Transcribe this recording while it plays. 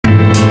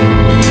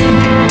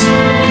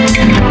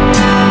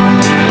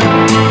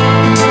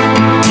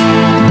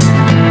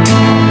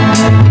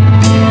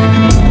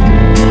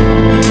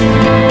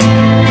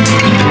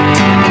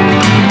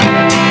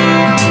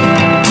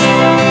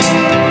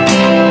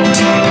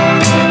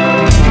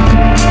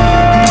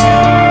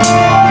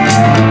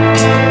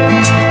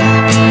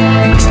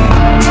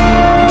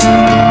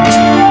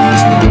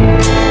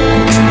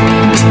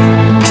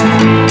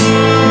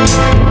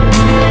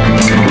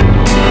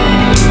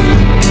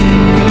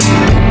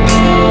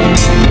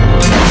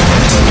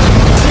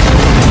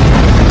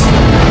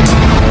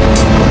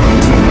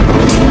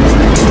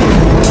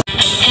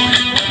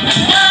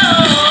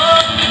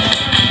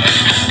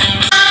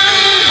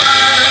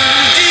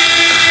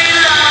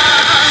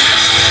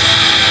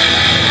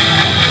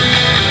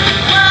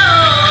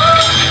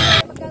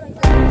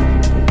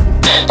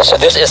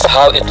This is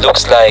how it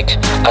looks like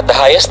at the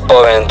highest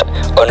point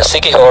on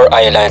Siquijor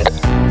Island.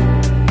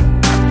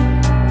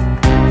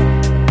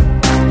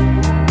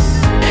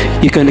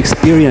 You can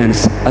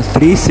experience a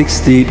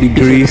 360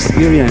 degrees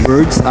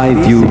bird's eye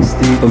view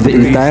of the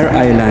entire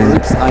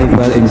island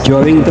while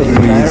enjoying the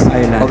breeze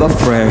of a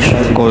fresh,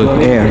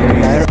 cold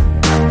air.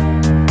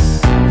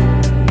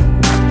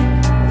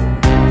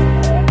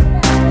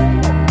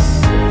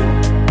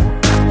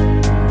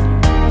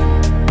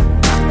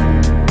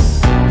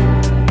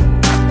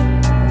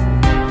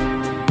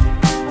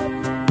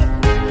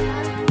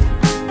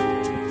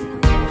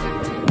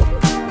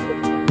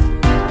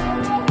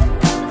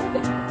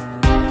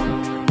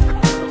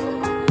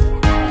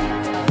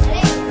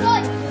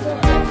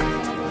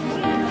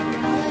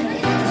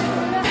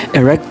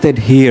 Erected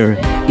here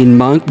in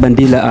Mount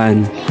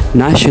Bandilaan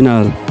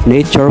National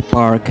Nature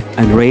Park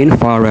and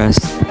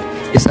Rainforest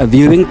is a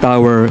viewing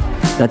tower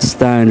that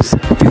stands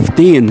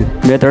 15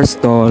 meters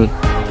tall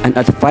and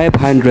at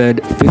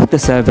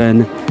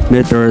 557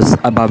 meters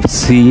above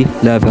sea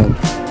level.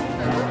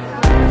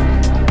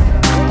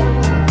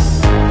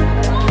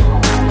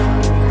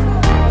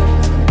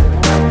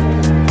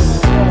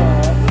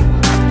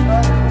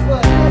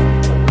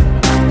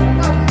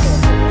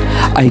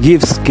 I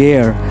give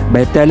scare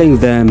by telling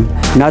them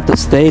not to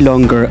stay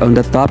longer on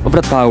the top of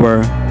the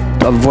tower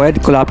to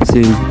avoid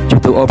collapsing due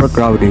to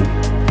overcrowding.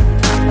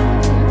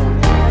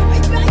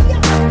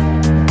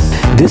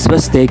 This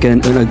was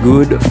taken on a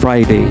Good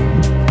Friday,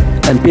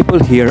 and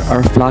people here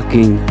are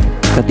flocking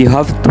that you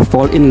have to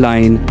fall in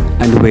line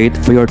and wait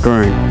for your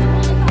turn.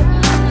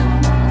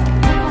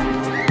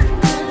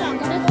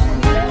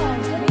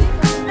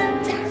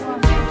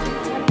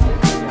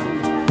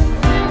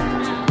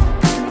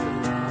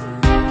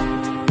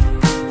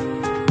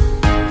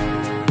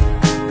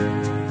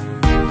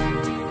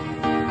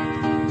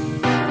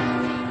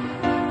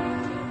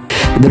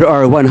 There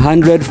are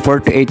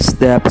 148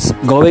 steps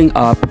going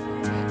up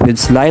with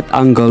slight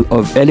angle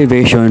of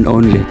elevation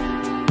only.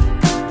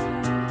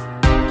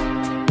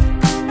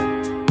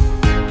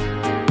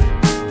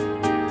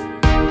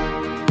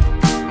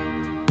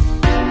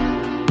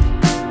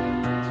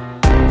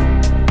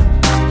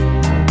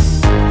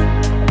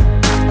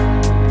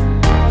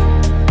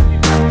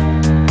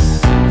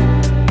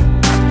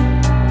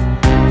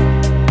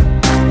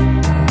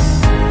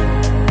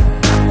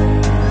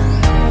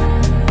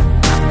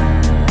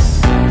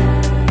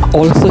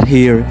 Also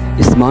here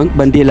is Mount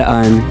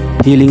Bandilaan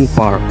Healing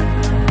Park.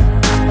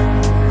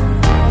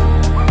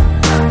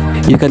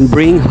 You can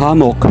bring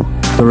hammock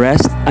to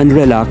rest and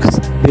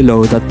relax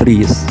below the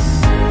trees.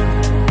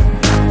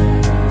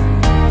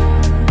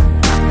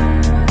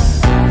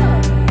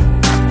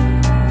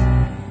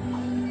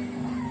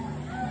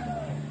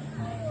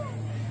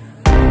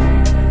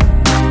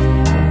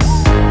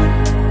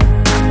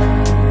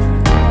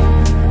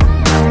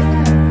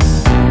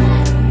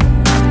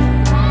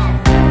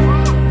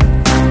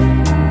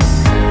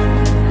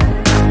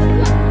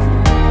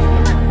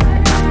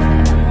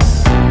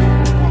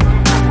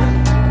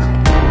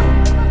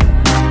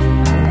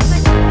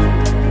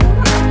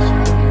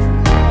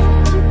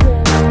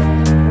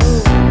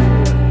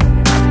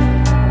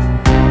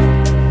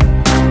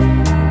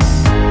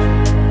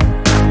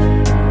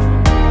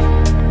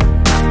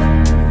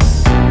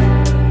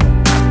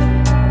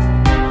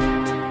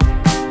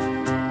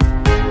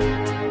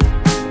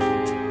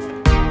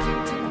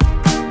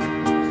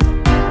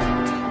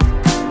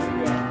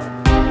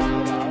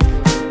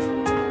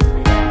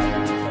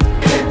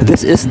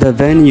 This is the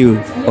venue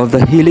of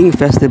the Healing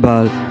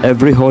Festival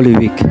every Holy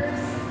Week.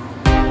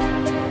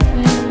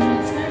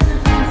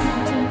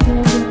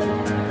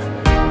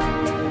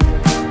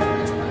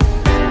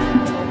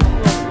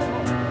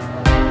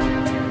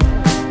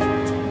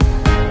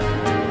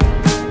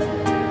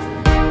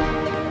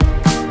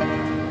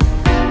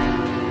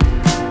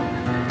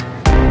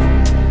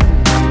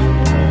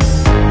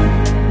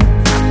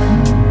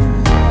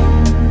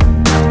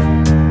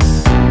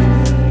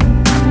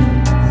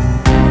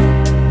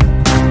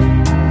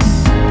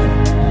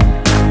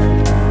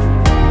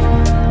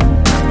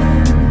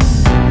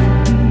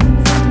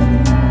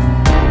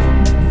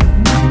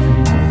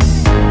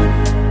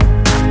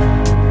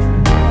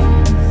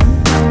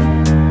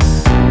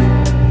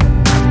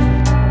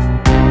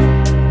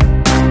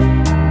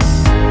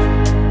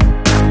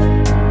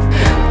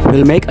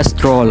 We'll make a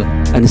stroll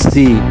and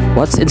see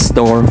what's in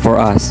store for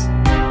us.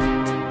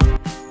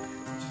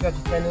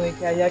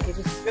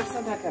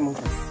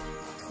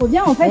 Trop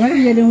bien, en fait, je peux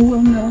y aller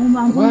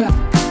en voilà.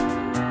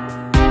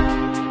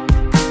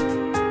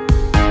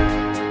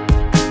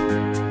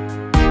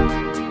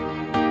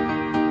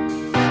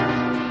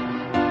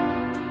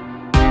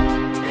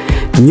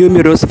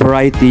 Numerous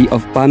variety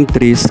of palm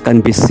trees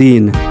can be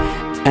seen,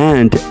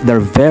 and they're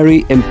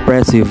very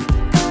impressive.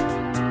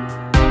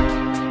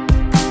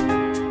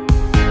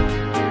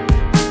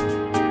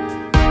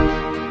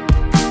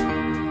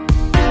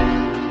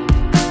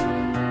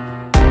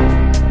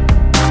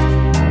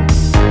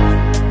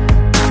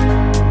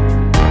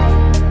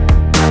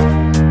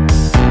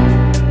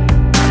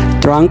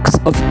 Trunks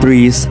of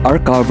trees are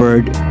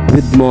covered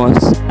with moss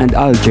and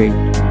algae.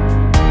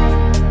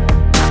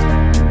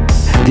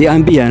 The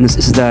ambience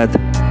is that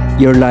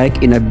you're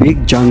like in a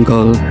big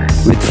jungle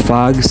with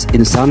fogs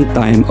in some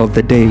time of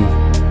the day.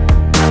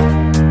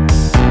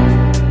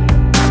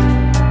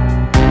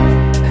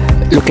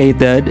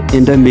 Located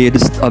in the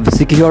midst of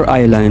Siquijor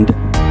Island,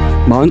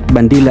 Mount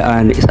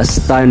Bandilaan is a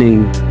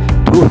stunning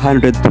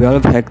 212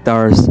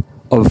 hectares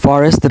of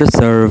forest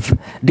reserve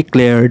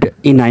declared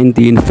in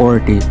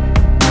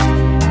 1940.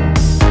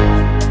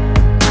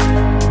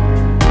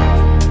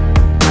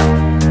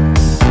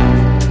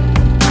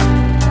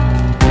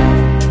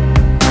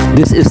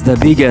 This is the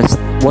biggest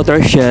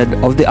watershed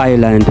of the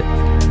island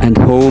and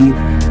home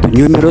to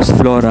numerous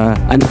flora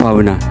and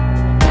fauna.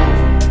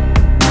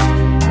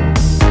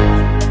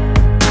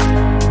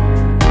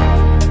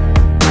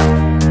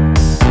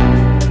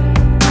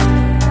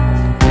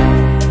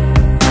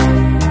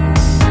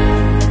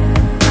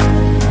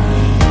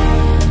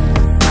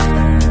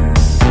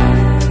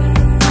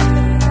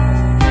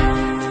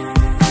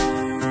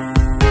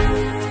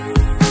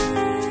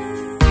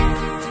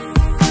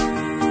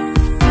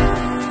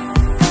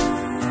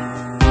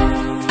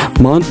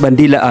 Mount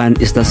Bandilaan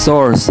is the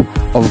source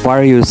of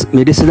various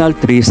medicinal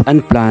trees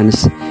and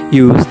plants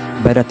used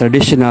by the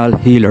traditional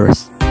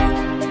healers.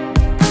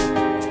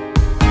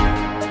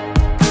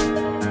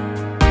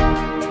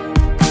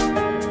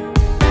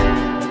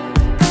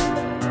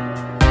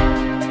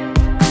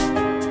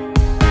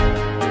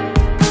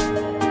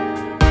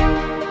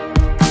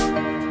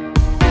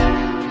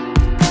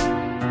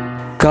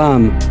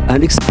 Come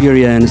and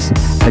experience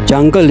a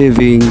jungle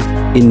living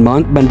in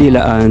Mount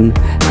Bandilaan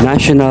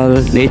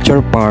National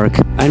Nature Park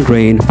and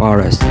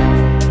Rainforest.